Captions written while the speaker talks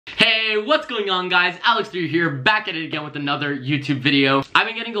Hey, what's going on guys? Alex here, back at it again with another YouTube video. I've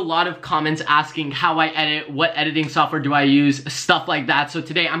been getting a lot of comments asking how I edit, what editing software do I use, stuff like that. So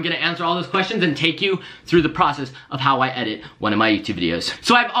today I'm gonna answer all those questions and take you through the process of how I edit one of my YouTube videos.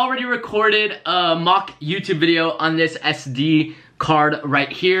 So I've already recorded a mock YouTube video on this SD card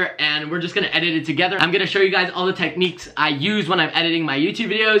right here, and we're just gonna edit it together. I'm gonna show you guys all the techniques I use when I'm editing my YouTube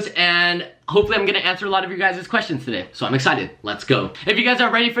videos, and hopefully I'm gonna answer a lot of your guys' questions today. So I'm excited, let's go. If you guys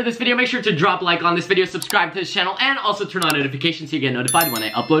are ready for this video, make sure to drop a like on this video, subscribe to this channel, and also turn on notifications so you get notified when I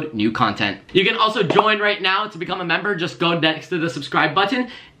upload new content. You can also join right now to become a member. Just go next to the subscribe button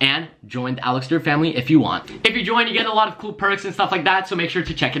and join the Alex family if you want. If you join, you get a lot of cool perks and stuff like that, so make sure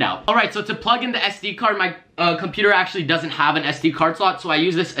to check it out. Alright, so to plug in the SD card, my computer actually doesn't have an SD card slot, so I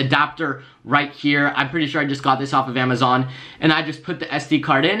use this adapter right here. I'm pretty sure I just got this off of Amazon, and I just put the SD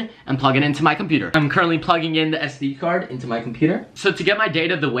card in and plug it into my computer. I'm currently plugging in the SD card into my computer. So to get my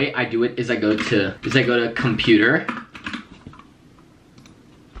data, the way I do it is I go to computer.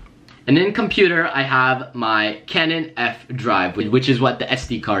 And in computer, I have my Canon F drive, which is what the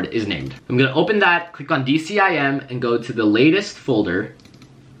SD card is named. I'm gonna open that, click on DCIM, and go to the latest folder.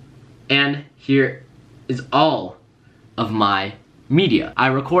 And here is all of my media. I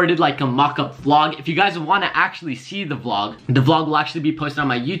recorded like a mock-up vlog. If you guys want to actually see the vlog will actually be posted on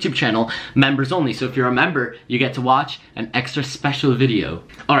my YouTube channel, members only. So if you're a member, you get to watch an extra special video.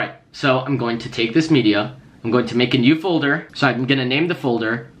 Alright, so I'm going to take this media, I'm going to make a new folder. So I'm gonna name the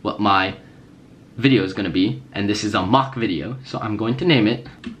folder what my video is gonna be, and this is a mock video, so I'm going to name it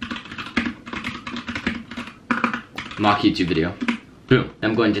mock YouTube video. Boom.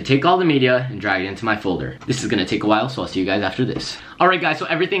 I'm going to take all the media and drag it into my folder. This is gonna take a while, so I'll see you guys after this. Alright guys, so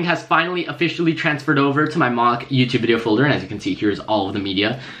everything has finally officially transferred over to my mock YouTube video folder, and as you can see, here's all of the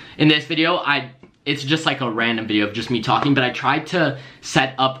media. In this video, it's just like a random video of just me talking, but I tried to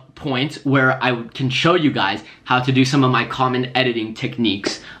set up points where I can show you guys how to do some of my common editing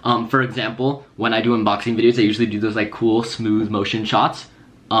techniques. For example, when I do unboxing videos, I usually do those like cool smooth motion shots,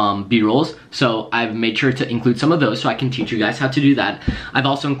 B-rolls. So I've made sure to include some of those so I can teach you guys how to do that. I've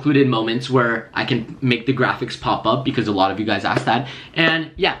also included moments where I can make the graphics pop up because a lot of you guys asked that.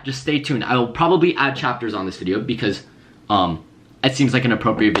 And yeah, just stay tuned. I will probably add chapters on this video because it seems like an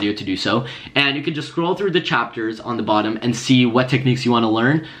appropriate video to do so. And you can just scroll through the chapters on the bottom and see what techniques you want to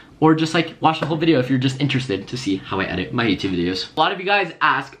learn, or just like watch the whole video if you're just interested to see how I edit my YouTube videos. A lot of you guys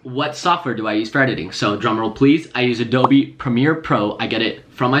ask, what software do I use for editing? So drumroll please, I use Adobe Premiere Pro. I get it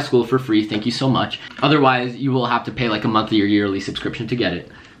from my school for free, thank you so much. Otherwise, you will have to pay like a monthly or yearly subscription to get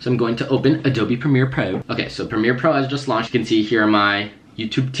it. So I'm going to open Adobe Premiere Pro. Okay, so Premiere Pro has just launched. You can see here are my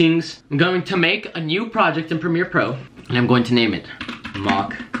YouTube things. I'm going to make a new project in Premiere Pro, and I'm going to name it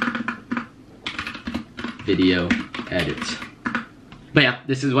Mock Video Edit. But yeah,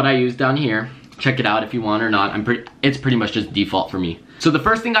 this is what I use down here. Check it out if you want or not. It's pretty much just default for me. So the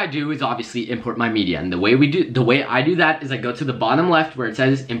first thing I do is obviously import my media, and the way I do that is I go to the bottom left where it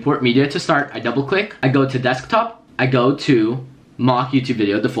says import media to start. I double click, I go to desktop, I go to mock YouTube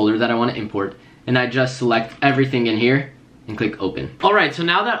video, the folder that I want to import, and I just select everything in here and click open. Alright, so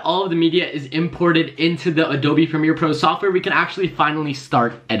now that all of the media is imported into the Adobe Premiere Pro software, we can actually finally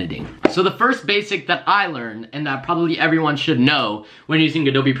start editing. So the first basic that I learned, and that probably everyone should know when using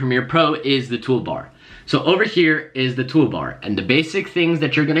Adobe Premiere Pro, is the toolbar. So over here is the toolbar, and the basic things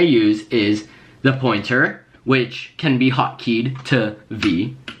that you're gonna use is the pointer, which can be hotkeyed to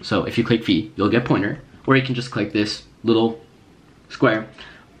V. So if you click V, you'll get pointer, or you can just click this little square,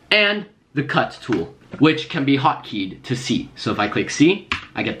 and the cut tool, which can be hotkeyed to C. So if I click C,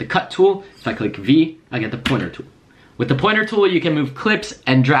 I get the cut tool. If I click V, I get the pointer tool. With the pointer tool, you can move clips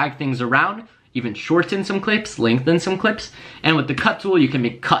and drag things around, even shorten some clips, lengthen some clips. And with the cut tool, you can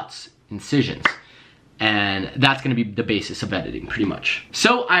make cuts, incisions. And that's gonna be the basis of editing, pretty much.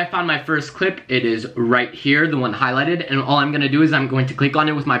 So I found my first clip. It is right here, the one highlighted. And all I'm gonna do is I'm going to click on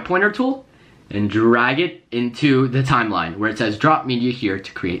it with my pointer tool and drag it into the timeline where it says drop media here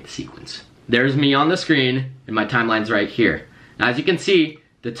to create the sequence. There's me on the screen, and my timeline's right here. Now as you can see,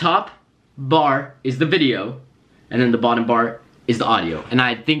 the top bar is the video, and then the bottom bar is the audio. And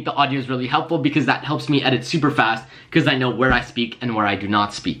I think the audio is really helpful because that helps me edit super fast because I know where I speak and where I do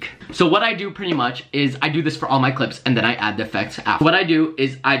not speak. So what I do pretty much is I do this for all my clips, and then I add the effects after. What I do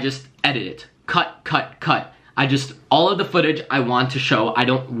is I just edit it. Cut, cut, cut. All of the footage I want to show, I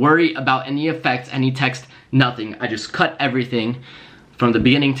don't worry about any effects, any text, nothing. I just cut everything from the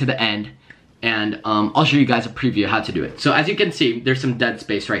beginning to the end. And I'll show you guys a preview of how to do it. So as you can see, there's some dead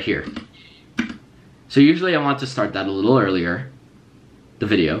space right here. So usually I want to start that a little earlier, the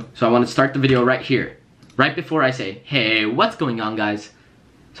video. So I want to start the video right here, right before I say, hey, what's going on guys?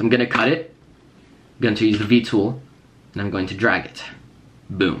 So I'm gonna cut it. I'm going to use the V tool, and I'm going to drag it.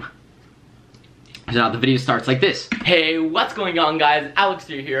 Boom. So now the video starts like this. Hey, what's going on, guys? Alex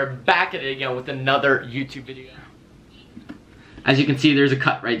here, back at it again with another YouTube video. As you can see, there's a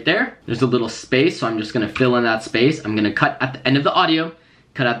cut right there. There's a little space, so I'm just gonna fill in that space. I'm gonna cut at the end of the audio,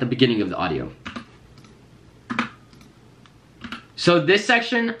 cut at the beginning of the audio. So this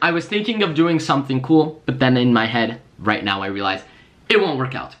section, I was thinking of doing something cool, but then in my head, right now I realize it won't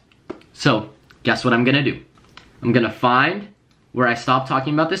work out. So, guess what I'm gonna do? I'm gonna find where I stopped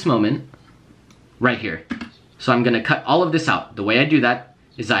talking about this moment, right here. So I'm gonna cut all of this out. The way I do that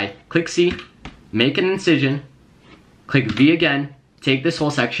is I click C, make an incision, click V again, take this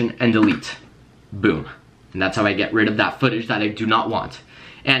whole section and delete. Boom. And that's how I get rid of that footage that I do not want.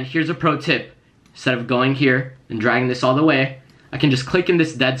 And here's a pro tip. Instead of going here and dragging this all the way, I can just click in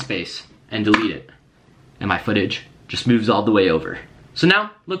this dead space and delete it. And my footage just moves all the way over. So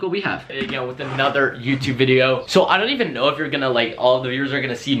now, look what we have. Again, with another YouTube video. So I don't even know if you're gonna all of the viewers are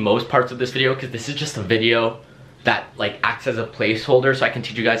gonna see most parts of this video, because this is just a video that acts as a placeholder so I can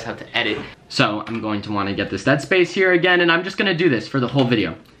teach you guys how to edit. So I'm going to wanna get this dead space here again, and I'm just gonna do this for the whole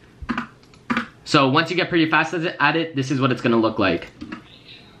video. So once you get pretty fast at it, this is what it's gonna look like.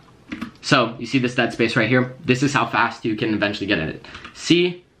 So you see this dead space right here? This is how fast you can eventually get at it.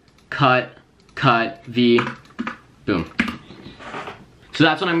 C, cut, V, boom. So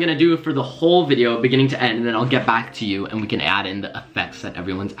that's what I'm gonna do for the whole video, beginning to end, and then I'll get back to you and we can add in the effects that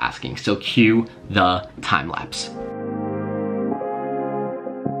everyone's asking. So cue the time lapse.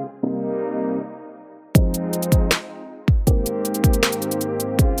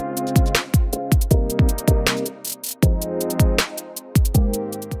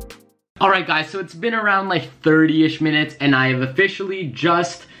 Alright guys, so it's been around 30-ish minutes and I have officially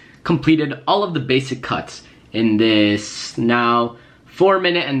just completed all of the basic cuts in this now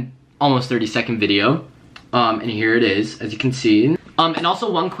 4-minute and almost 30-second video. And here it is, as you can see. And also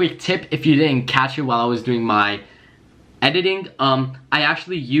one quick tip, if you didn't catch it while I was doing my editing, I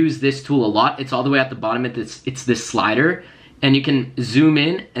actually use this tool a lot. It's all the way at the bottom, it's this slider, and you can zoom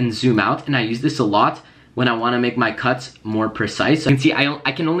in and zoom out, and I use this a lot when I want to make my cuts more precise. You can see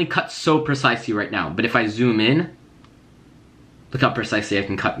I can only cut so precisely right now, but if I zoom in, look how precisely I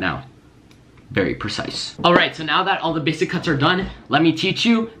can cut now. Very precise. Alright, so now that all the basic cuts are done, let me teach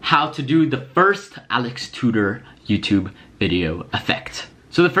you how to do the first Alex Tudor YouTube video effect.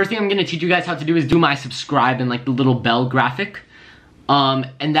 So the first thing I'm going to teach you guys how to do is do my subscribe and the little bell graphic.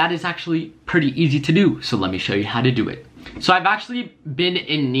 And that is actually pretty easy to do, so let me show you how to do it. So I've actually been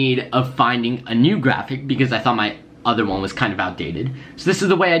in need of finding a new graphic because I thought my other one was kind of outdated. So this is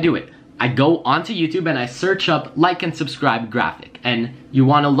the way I do it. I go onto YouTube and I search up like and subscribe graphic, and you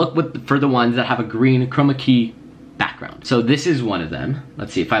want to look for the ones that have a green chroma key background. So this is one of them.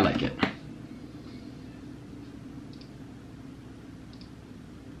 Let's see if I like it.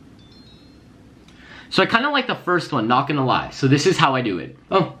 So I kind of like the first one, not gonna lie. So this is how I do it.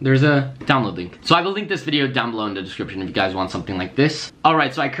 Oh, there's a download link. So I will link this video down below in the description if you guys want something like this.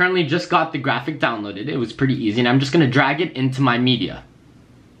 Alright, so I currently just got the graphic downloaded. It was pretty easy, and I'm just gonna drag it into my media.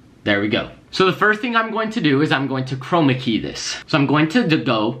 There we go. So the first thing I'm going to do is I'm going to chroma key this. So I'm going to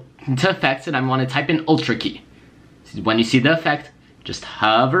go into effects and I want to type in ultra key. So when you see the effect, just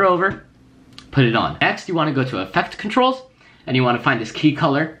hover over, put it on. Next, you want to go to effect controls and you want to find this key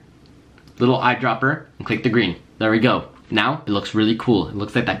color, little eyedropper, and click the green. There we go. Now it looks really cool. It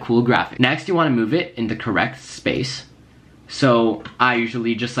looks like that cool graphic. Next, you want to move it in the correct space. So I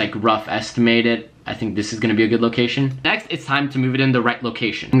usually just rough estimate it. I think this is gonna be a good location. Next, it's time to move it in the right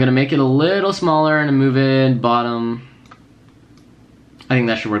location. I'm gonna make it a little smaller and move it bottom. I think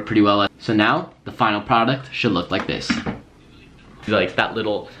that should work pretty well. So now, the final product should look like this. Like that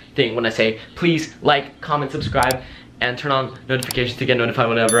little thing when I say, please like, comment, subscribe, and turn on notifications to get notified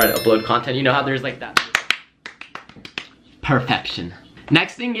whenever I upload content. You know how there's that. Perfection.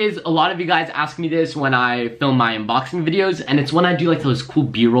 Next thing is, a lot of you guys ask me this when I film my unboxing videos, and it's when I do those cool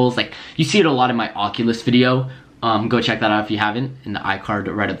B-rolls. You see it a lot in my Oculus video. Go check that out if you haven't, in the iCard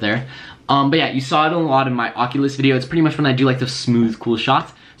right up there. But yeah, you saw it a lot in my Oculus video. It's pretty much when I do the smooth, cool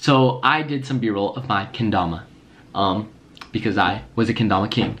shots. So I did some B-roll of my kendama, because I was a kendama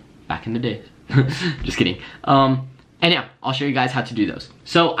king back in the day. Just kidding. And yeah, I'll show you guys how to do those.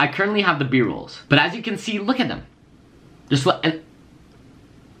 So I currently have the B-rolls, but as you can see, look at them.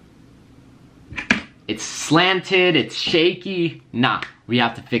 It's slanted, it's shaky. Nah, we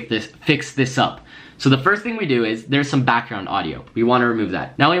have to fix this up. So the first thing we do is, there's some background audio. We want to remove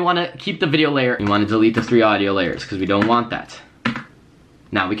that. Now we want to keep the video layer. We want to delete the 3 audio layers because we don't want that.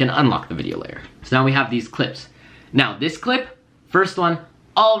 Now we can unlock the video layer. So now we have these clips. Now this clip, first one,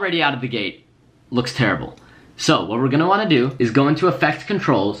 already out of the gate looks terrible. So what we're gonna wanna do is go into Effect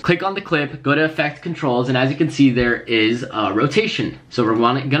Controls, click on the clip, go to Effect Controls, and as you can see, there is a rotation. So we're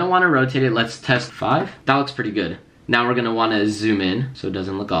gonna wanna rotate it. Let's test 5. That looks pretty good. Now we're gonna wanna zoom in so it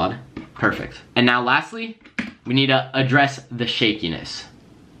doesn't look odd. Perfect. And now lastly, we need to address the shakiness.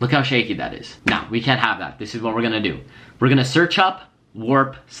 Look how shaky that is. Now, we can't have that. This is what we're gonna do. We're gonna search up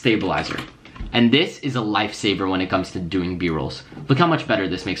Warp Stabilizer. And this is a lifesaver when it comes to doing B-rolls. Look how much better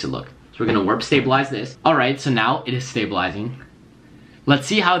this makes it look. So we're gonna warp stabilize this. All right, so now it is stabilizing. Let's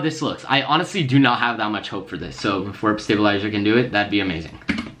see how this looks. I honestly do not have that much hope for this. So if Warp Stabilizer can do it, that'd be amazing.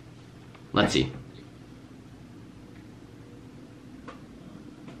 Let's see.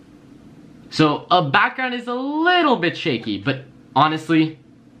 So a background is a little bit shaky, but honestly,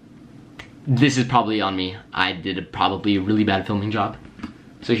 this is probably on me. I did probably a really bad filming job.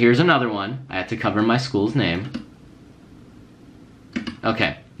 So here's another one. I had to cover my school's name.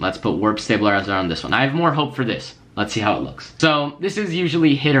 Okay, let's put Warp Stabilizer on this one. I have more hope for this. Let's see how it looks. So this is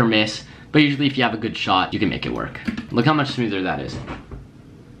usually hit or miss, but usually if you have a good shot, you can make it work. Look how much smoother that is.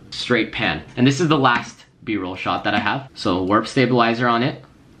 Straight pan. And this is the last B-roll shot that I have. So Warp Stabilizer on it.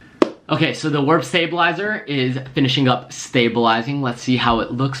 Okay, so the Warp Stabilizer is finishing up stabilizing. Let's see how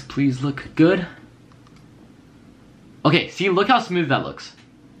it looks. Please look good. Okay, see, look how smooth that looks.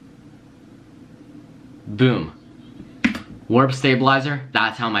 Boom. Warp Stabilizer,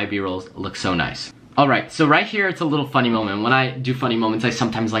 that's how my B-rolls look so nice. Alright, so right here, it's a little funny moment. When I do funny moments, I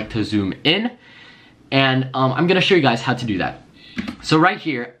sometimes like to zoom in. And I'm gonna show you guys how to do that. So right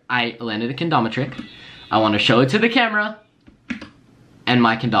here, I landed a kendama trick. I wanna show it to the camera. And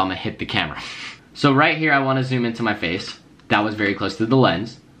my kendama hit the camera. So right here, I wanna zoom into my face. That was very close to the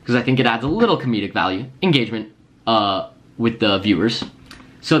lens, because I think it adds a little comedic value, engagement with the viewers.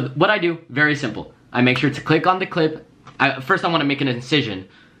 So what I do, very simple. I make sure to click on the clip. First I wanna make an incision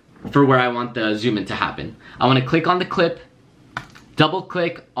for where I want the zoom in to happen. I wanna click on the clip, double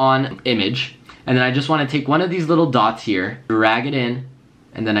click on image, and then I just wanna take one of these little dots here, drag it in,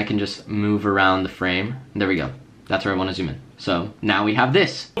 and then I can just move around the frame. And there we go. That's where I wanna zoom in. So now we have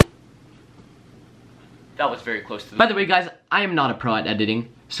this. That was very close to the... By the way, guys, I am not a pro at editing,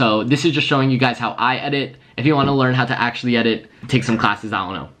 so this is just showing you guys how I edit. If you wanna learn how to actually edit, take some classes, I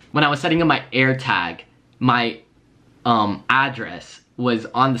don't know. When I was setting up my air tag, my address was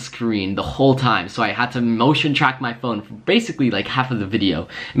on the screen the whole time, so I had to motion track my phone for basically like half of the video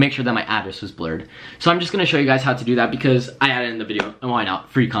and make sure that my address was blurred. So I'm just gonna show you guys how to do that because I added it in the video, and why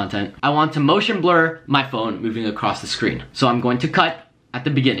not? Free content. I want to motion blur my phone moving across the screen. So I'm going to cut at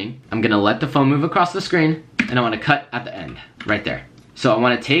the beginning. I'm gonna let the phone move across the screen, and I wanna cut at the end, right there. So I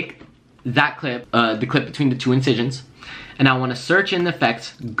wanna take that clip, the clip between the two incisions, and I wanna search in the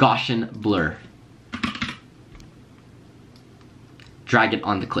effects Gaussian blur. Drag it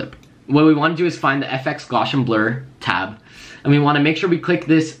on the clip. What we want to do is find the FX Gaussian Blur tab, and we want to make sure we click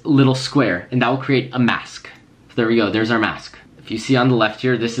this little square, and that will create a mask. So there we go, there's our mask. If you see on the left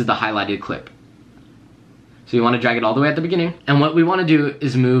here, this is the highlighted clip. So we want to drag it all the way at the beginning, and what we want to do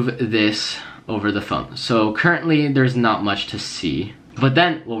is move this over the phone. So currently there's not much to see, but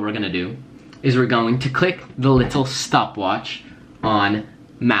then what we're going to do is we're going to click the little stopwatch on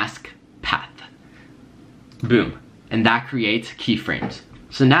mask path. Boom. And that creates keyframes.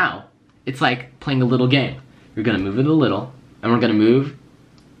 So now, it's like playing a little game. You're gonna move it a little, and we're gonna move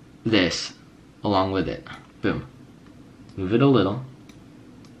this along with it. Boom. Move it a little,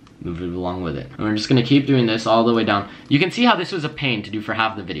 move it along with it. And we're just gonna keep doing this all the way down. You can see how this was a pain to do for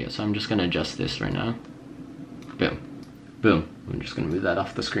half the video, so I'm just gonna adjust this right now. Boom. Boom. I'm just gonna move that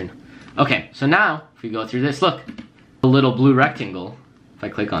off the screen. Okay, so now, if we go through this, look. The little blue rectangle, if I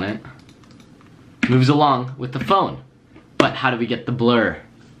click on it, moves along with the phone. But how do we get the blur?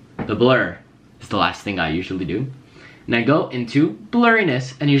 The blur is the last thing I usually do. And I go into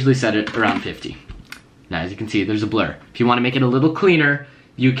blurriness and usually set it around 50. Now as you can see, there's a blur. If you want to make it a little cleaner,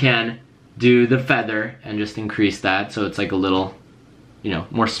 you can do the feather and just increase that so it's like a little, you know,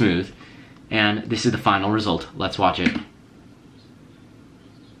 more smooth. And this is the final result. Let's watch it.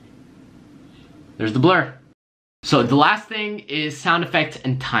 There's the blur. So the last thing is sound effects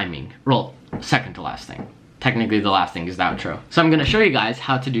and timing. Well, second to last thing. Technically the last thing is the outro. So I'm gonna show you guys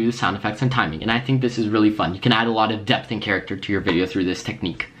how to do the sound effects and timing, and I think this is really fun. You can add a lot of depth and character to your video through this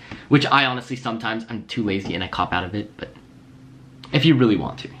technique, which I honestly sometimes, I'm too lazy and I cop out of it, but if you really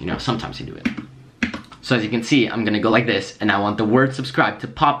want to, you know, sometimes you do it. So as you can see, I'm gonna go like this, and I want the word subscribe to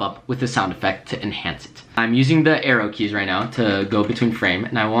pop up with the sound effect to enhance it. I'm using the arrow keys right now to go between frame,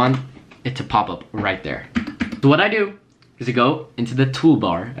 and I want it to pop up right there. So what I do is to go into the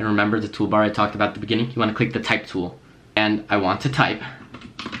toolbar, and remember the toolbar I talked about at the beginning? You want to click the type tool, and I want to type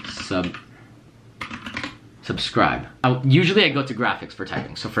subscribe. Usually I go to graphics for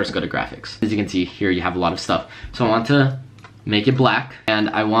typing, so first go to graphics. As you can see here, you have a lot of stuff. So I want to make it black, and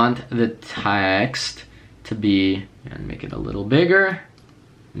I want the text to be, and make it a little bigger,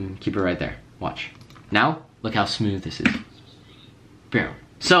 and keep it right there. Watch. Now, look how smooth this is. Boom.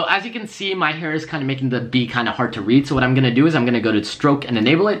 So as you can see, my hair is kind of making the B kind of hard to read. So what I'm gonna do is I'm gonna go to stroke and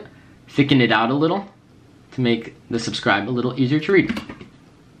enable it, thicken it out a little to make the subscribe a little easier to read.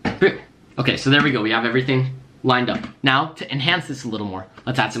 Boom. Okay, so there we go. We have everything lined up. Now, to enhance this a little more,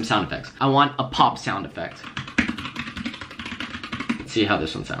 let's add some sound effects. I want a pop sound effect. Let's see how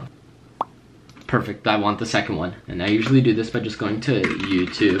this one sounds. Perfect, I want the second one. And I usually do this by just going to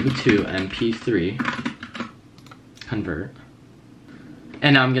YouTube to MP3, convert.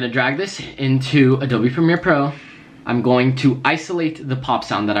 And now I'm gonna drag this into Adobe Premiere Pro. I'm going to isolate the pop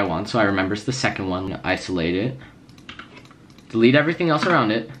sound that I want, so I remember it's the second one. I'm gonna isolate it, delete everything else around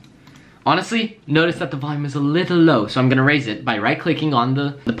it. Honestly, notice that the volume is a little low, so I'm gonna raise it by right-clicking on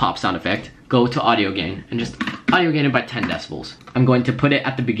the pop sound effect, go to audio gain, and just audio gain it by 10 decibels. I'm going to put it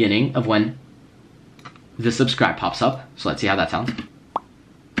at the beginning of when the subscribe pops up, so let's see how that sounds.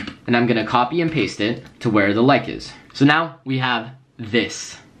 And I'm gonna copy and paste it to where the like is. So now we have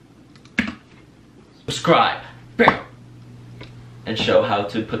this. Subscribe. And show how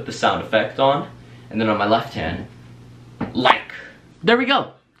to put the sound effect on. And then on my left hand, like. There we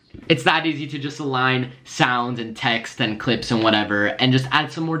go. It's that easy to just align sounds and text and clips and whatever and just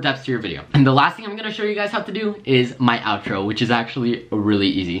add some more depth to your video. And the last thing I'm gonna show you guys how to do is my outro, which is actually really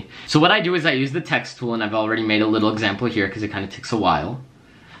easy. So what I do is I use the text tool, and I've already made a little example here because it kind of takes a while.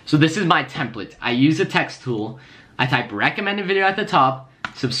 So this is my template. I use the text tool, I type recommended video at the top,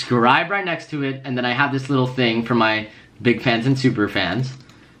 subscribe right next to it, and then I have this little thing for my big fans and super fans.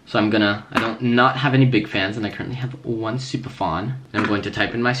 So I don't not have any big fans, and I currently have one super fan. And I'm going to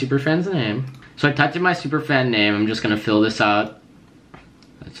type in my super fan's name. So I typed in my super fan name. I'm just gonna fill this out.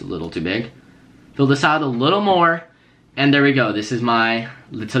 That's a little too big. Fill this out a little more, and there we go. This is my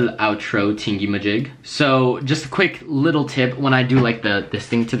little outro tingy-majig. So just a quick little tip, when I do like this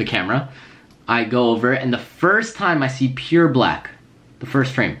thing to the camera, I go over, and the first time I see pure black, the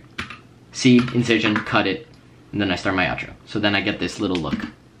first frame, see, incision, cut it, and then I start my outro. So then I get this little look.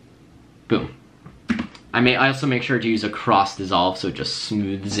 Boom. I also make sure to use a cross dissolve, so it just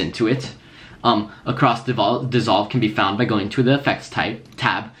smooths into it. A cross dissolve can be found by going to the effects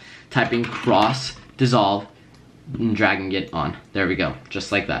tab, typing cross dissolve, and dragging it on. There we go,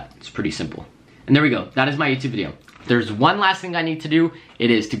 just like that. It's pretty simple. And there we go, that is my YouTube video. There's one last thing I need to do.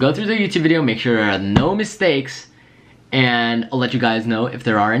 It is to go through the YouTube video, make sure there are no mistakes, and I'll let you guys know if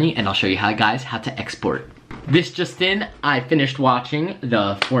there are any, and I'll show you how to export. This just in, I finished watching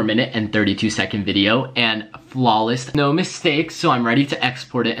the 4-minute and 32-second video, and flawless, no mistakes, so I'm ready to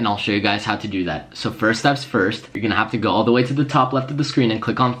export it, and I'll show you guys how to do that. So first steps first, you're gonna have to go all the way to the top left of the screen and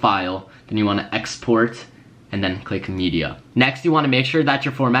click on File, then you wanna export, and then click Media. Next, you wanna make sure that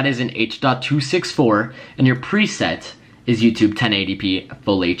your format is in H.264, and your preset is YouTube 1080p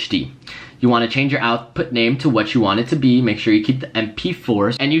Full HD. You want to change your output name to what you want it to be. Make sure you keep the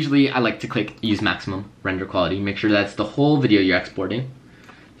MP4s. And usually I like to click use maximum render quality. Make sure that's the whole video you're exporting.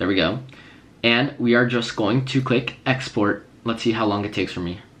 There we go. And we are just going to click export. Let's see how long it takes for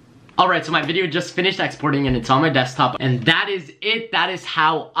me. Alright, so my video just finished exporting and it's on my desktop, and that is it. That is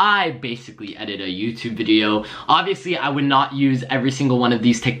how I basically edit a YouTube video. Obviously, I would not use every single one of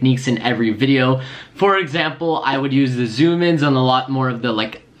these techniques in every video. For example, I would use the zoom ins and a lot more of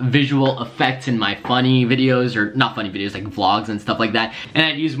the visual effects in my funny videos, or not funny videos, like vlogs and stuff like that, and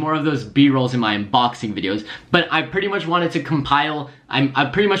I'd use more of those B-rolls in my unboxing videos. But I pretty much wanted to compile, I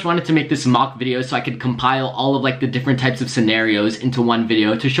pretty much wanted to make this mock video so I could compile all of the different types of scenarios into one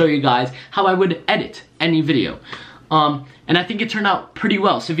video to show you guys how I would edit any video. And I think it turned out pretty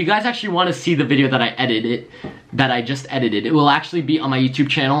well. So if you guys actually want to see the video that I just edited, it will actually be on my YouTube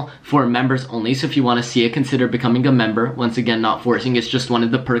channel for members only. So if you want to see it, consider becoming a member. Once again, not forcing, it's just one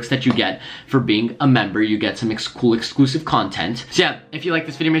of the perks that you get for being a member. You get some cool exclusive content. So yeah, if you like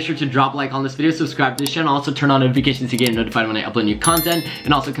this video, make sure to drop a like on this video, subscribe to this channel, also turn on notifications to get notified when I upload new content,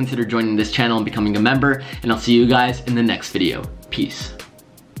 and also consider joining this channel and becoming a member. And I'll see you guys in the next video. Peace.